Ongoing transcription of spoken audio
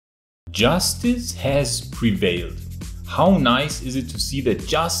Justice has prevailed. How nice is it to see that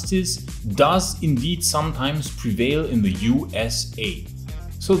justice does indeed sometimes prevail in the USA.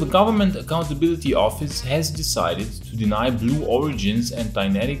 So the Government Accountability Office has decided to deny Blue Origin's and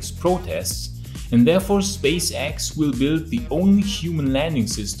Dynetics protests, and therefore SpaceX will build the only human landing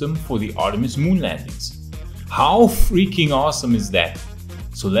system for the Artemis moon landings. How freaking awesome is that?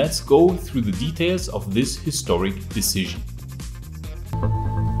 So let's go through the details of this historic decision.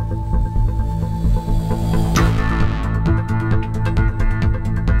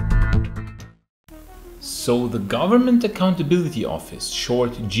 So the Government Accountability Office,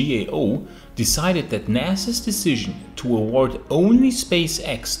 short GAO, decided that NASA's decision to award only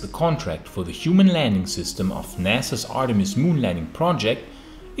SpaceX the contract for the human landing system of NASA's Artemis moon landing project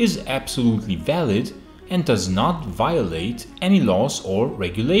is absolutely valid and does not violate any laws or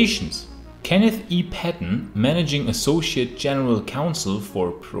regulations. Kenneth E. Patton, Managing Associate General Counsel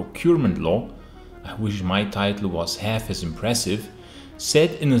for Procurement Law, I wish my title was half as impressive,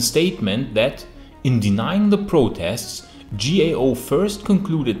 said in a statement that in denying the protests, GAO first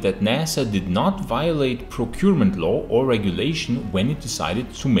concluded that NASA did not violate procurement law or regulation when it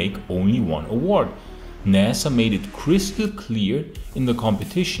decided to make only one award. NASA made it crystal clear in the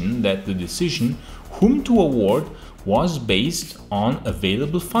competition that the decision whom to award was based on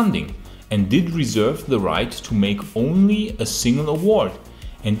available funding and did reserve the right to make only a single award,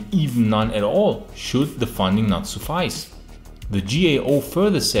 and even none at all should the funding not suffice. The GAO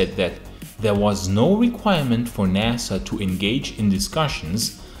further said that there was no requirement for NASA to engage in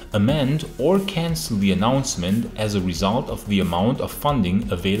discussions, amend or cancel the announcement as a result of the amount of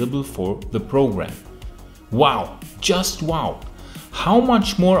funding available for the program. Wow, just wow! How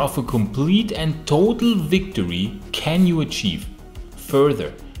much more of a complete and total victory can you achieve?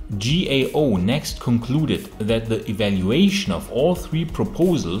 Further, GAO next concluded that the evaluation of all three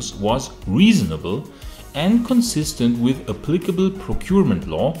proposals was reasonable and consistent with applicable procurement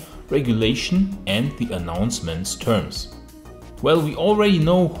law, regulation and the announcement's terms. Well, we already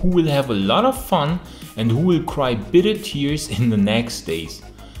know who will have a lot of fun and who will cry bitter tears in the next days.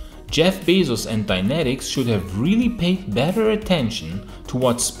 Jeff Bezos and Dynetics should have really paid better attention to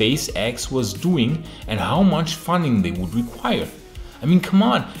what SpaceX was doing and how much funding they would require. I mean, come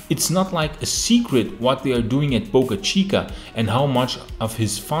on, it's not like a secret what they are doing at Boca Chica and how much of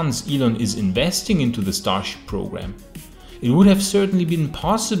his funds Elon is investing into the Starship program. It would have certainly been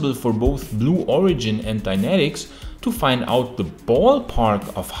possible for both Blue Origin and Dynetics to find out the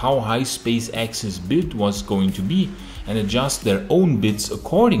ballpark of how high SpaceX's bid was going to be and adjust their own bids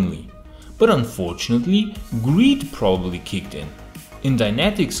accordingly. But unfortunately, greed probably kicked in. In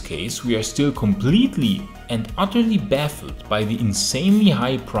Dynetics' case, we are still completely and utterly baffled by the insanely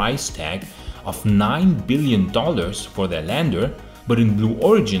high price tag of $9 billion for their lander. But in Blue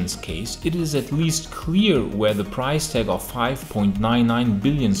Origin's case, it is at least clear where the price tag of $5.99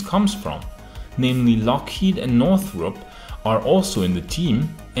 billion comes from. Namely, Lockheed and Northrop are also in the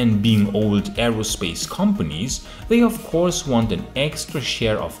team, and being old aerospace companies, they of course want an extra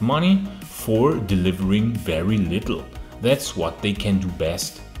share of money for delivering very little. That's what they can do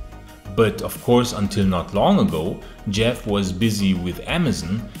best. But of course, until not long ago, Jeff was busy with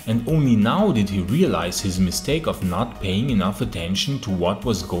Amazon, and only now did he realize his mistake of not paying enough attention to what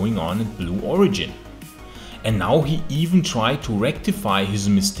was going on at Blue Origin. And now he even tried to rectify his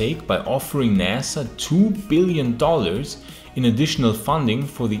mistake by offering NASA $2 billion in additional funding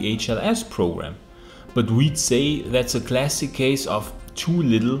for the HLS program. But we'd say that's a classic case of too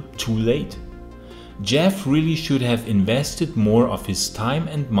little, too late. Jeff really should have invested more of his time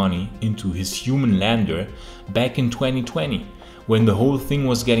and money into his human lander back in 2020, when the whole thing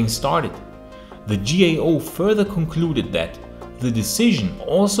was getting started. The GAO further concluded that the decision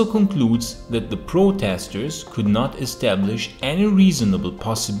also concludes that the protesters could not establish any reasonable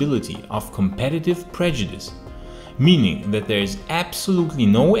possibility of competitive prejudice, meaning that there is absolutely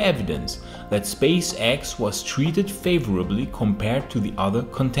no evidence that SpaceX was treated favorably compared to the other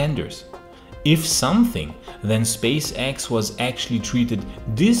contenders. If something, then SpaceX was actually treated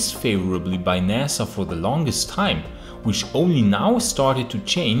disfavorably by NASA for the longest time, which only now started to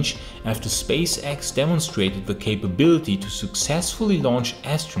change after SpaceX demonstrated the capability to successfully launch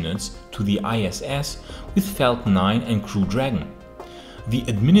astronauts to the ISS with Falcon 9 and Crew Dragon. The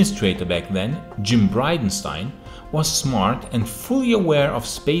administrator back then, Jim Bridenstine, was smart and fully aware of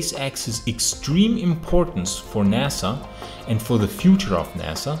SpaceX's extreme importance for NASA and for the future of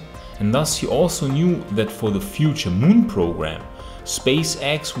NASA, and thus he also knew that for the future moon program,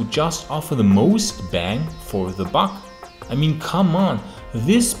 SpaceX would just offer the most bang for the buck. I mean, come on,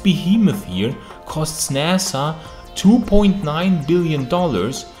 this behemoth here costs NASA $2.9 billion,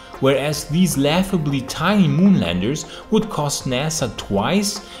 whereas these laughably tiny moon landers would cost NASA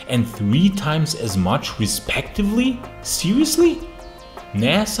twice and 3 times as much respectively? Seriously?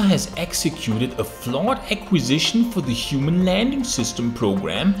 NASA has executed a flawed acquisition for the Human Landing System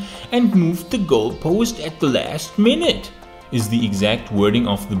program and moved the goalpost at the last minute, is the exact wording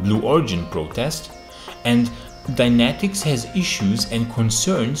of the Blue Origin protest. And Dynetics has issues and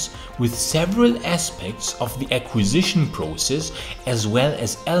concerns with several aspects of the acquisition process as well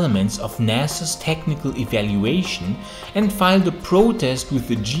as elements of NASA's technical evaluation and filed a protest with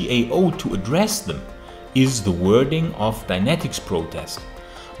the GAO to address them, is the wording of Dynetics' protest.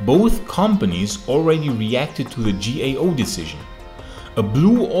 Both companies already reacted to the GAO decision. A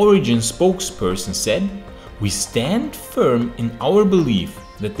Blue Origin spokesperson said, "We stand firm in our belief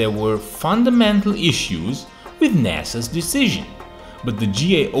that there were fundamental issues with NASA's decision, but the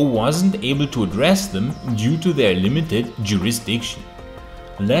GAO wasn't able to address them due to their limited jurisdiction."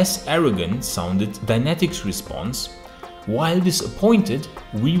 Less arrogant sounded Dynetics' response, "While disappointed,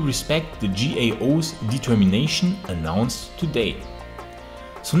 we respect the GAO's determination announced today."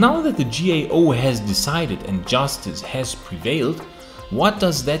 So now that the GAO has decided and justice has prevailed, what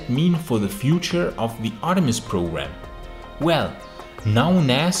does that mean for the future of the Artemis program? Well, now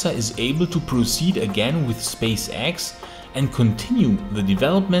NASA is able to proceed again with SpaceX and continue the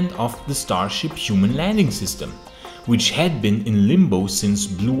development of the Starship human landing system, which had been in limbo since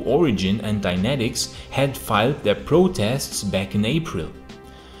Blue Origin and Dynetics had filed their protests back in April.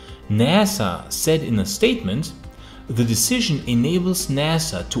 NASA said in a statement, "The decision enables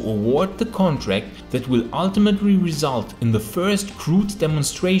NASA to award the contract that will ultimately result in the first crewed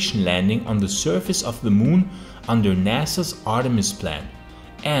demonstration landing on the surface of the Moon under NASA's Artemis plan.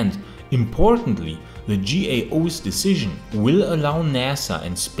 And, importantly, the GAO's decision will allow NASA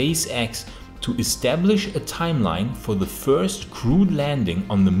and SpaceX to establish a timeline for the first crewed landing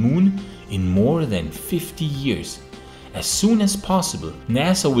on the Moon in more than 50 years. As soon as possible,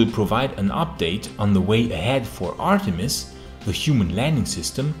 NASA will provide an update on the way ahead for Artemis, the human landing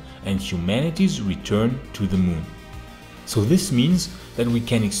system, and humanity's return to the Moon." So this means that we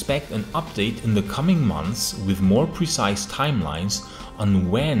can expect an update in the coming months with more precise timelines on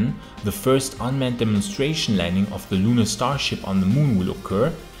when the first unmanned demonstration landing of the lunar Starship on the Moon will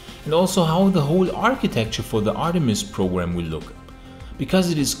occur, and also how the whole architecture for the Artemis program will look.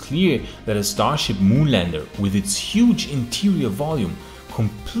 Because it is clear that a Starship moonlander with its huge interior volume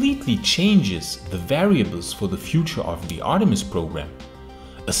completely changes the variables for the future of the Artemis program.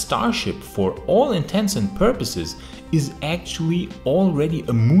 A Starship, for all intents and purposes, is actually already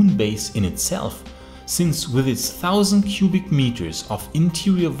a moon base in itself, since with its 1,000 cubic meters of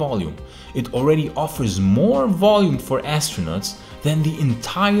interior volume, it already offers more volume for astronauts than the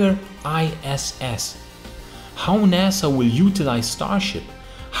entire ISS. How NASA will utilize Starship,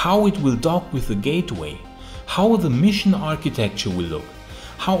 how it will dock with the gateway, how the mission architecture will look,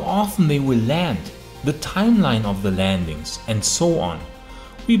 how often they will land, the timeline of the landings, and so on.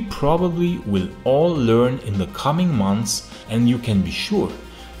 We probably will all learn in the coming months, and you can be sure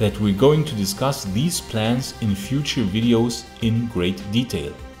that we're going to discuss these plans in future videos in great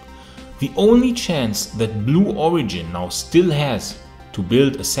detail. The only chance that Blue Origin now still has to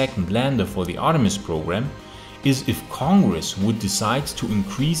build a second lander for the Artemis program is if Congress would decide to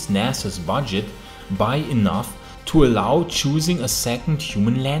increase NASA's budget by enough to allow choosing a second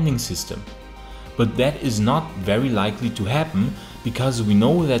human landing system. But that is not very likely to happen because we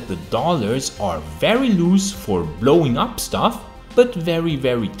know that the dollars are very loose for blowing up stuff, but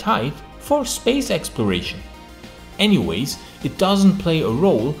very tight for space exploration. Anyways, it doesn't play a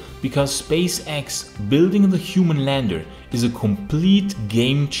role because SpaceX building the human lander is a complete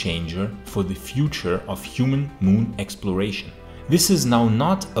game changer for the future of human moon exploration. This is now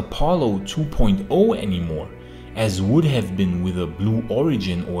not Apollo 2.0 anymore, as would have been with a Blue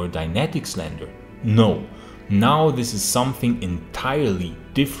Origin or Dynetics lander. No, now this is something entirely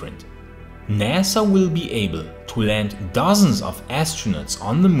different. NASA will be able to land dozens of astronauts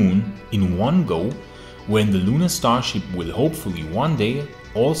on the Moon in one go, when the lunar Starship will hopefully one day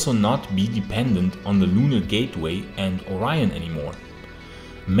also not be dependent on the Lunar Gateway and Orion anymore.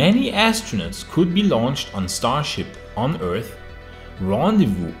 Many astronauts could be launched on Starship on Earth,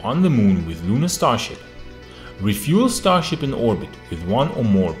 rendezvous on the Moon with lunar Starship, refuel Starship in orbit with one or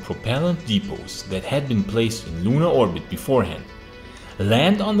more propellant depots that had been placed in lunar orbit beforehand,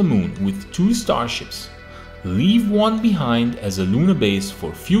 land on the Moon with 2 Starships, leave one behind as a lunar base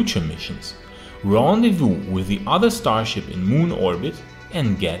for future missions, rendezvous with the other Starship in Moon orbit,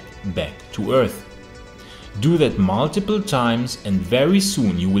 and get back to Earth. Do that multiple times and very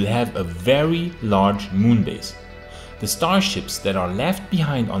soon you will have a very large moon base. The starships that are left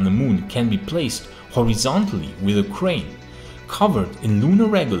behind on the moon can be placed horizontally with a crane, covered in lunar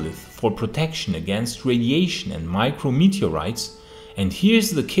regolith for protection against radiation and micrometeorites. And here's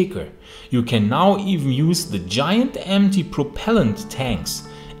the kicker, you can now even use the giant empty propellant tanks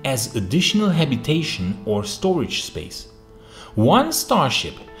as additional habitation or storage space. One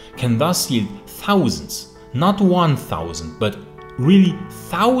Starship can thus yield thousands, not 1,000, but really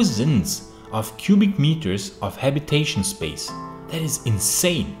thousands of cubic meters of habitation space. That is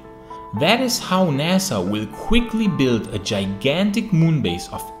insane. That is how NASA will quickly build a gigantic moon base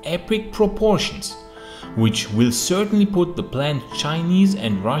of epic proportions, which will certainly put the planned Chinese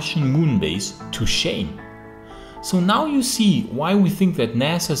and Russian moon base to shame. So now you see why we think that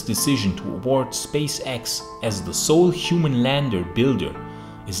NASA's decision to award SpaceX as the sole human lander builder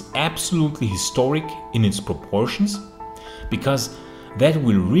is absolutely historic in its proportions, because that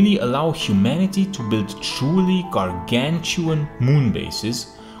will really allow humanity to build truly gargantuan moon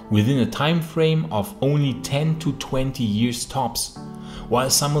bases within a time frame of only 10 to 20 years tops, while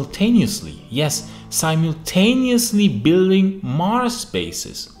simultaneously, yes, simultaneously building Mars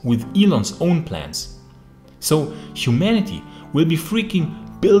bases with Elon's own plans. So humanity will be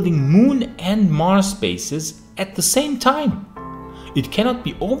freaking building moon and Mars bases at the same time. It cannot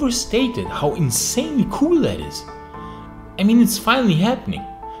be overstated how insanely cool that is. I mean, it's finally happening.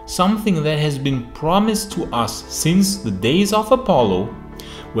 Something that has been promised to us since the days of Apollo,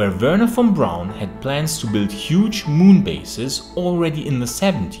 where Werner von Braun had plans to build huge moon bases already in the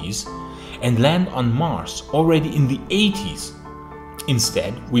 70s and land on Mars already in the 80s.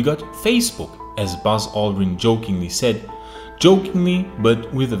 Instead, we got Facebook, as Buzz Aldrin jokingly said, jokingly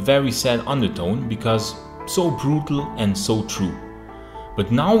but with a very sad undertone because so brutal and so true.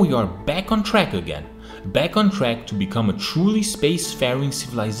 But now we are back on track again. Back on track to become a truly spacefaring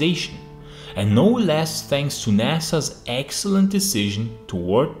civilization, and no less thanks to NASA's excellent decision to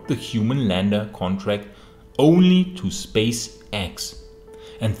award the human lander contract only to SpaceX,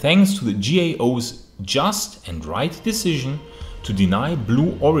 and thanks to the GAO's just and right decision to deny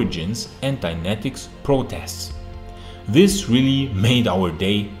Blue Origin's and Dynetics protests. This really made our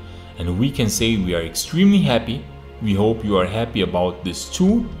day, and we can say we are extremely happy. We hope you are happy about this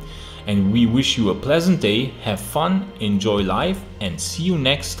too. And we wish you a pleasant day, have fun, enjoy life, and see you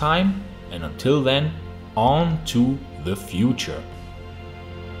next time. And until then, on to the future.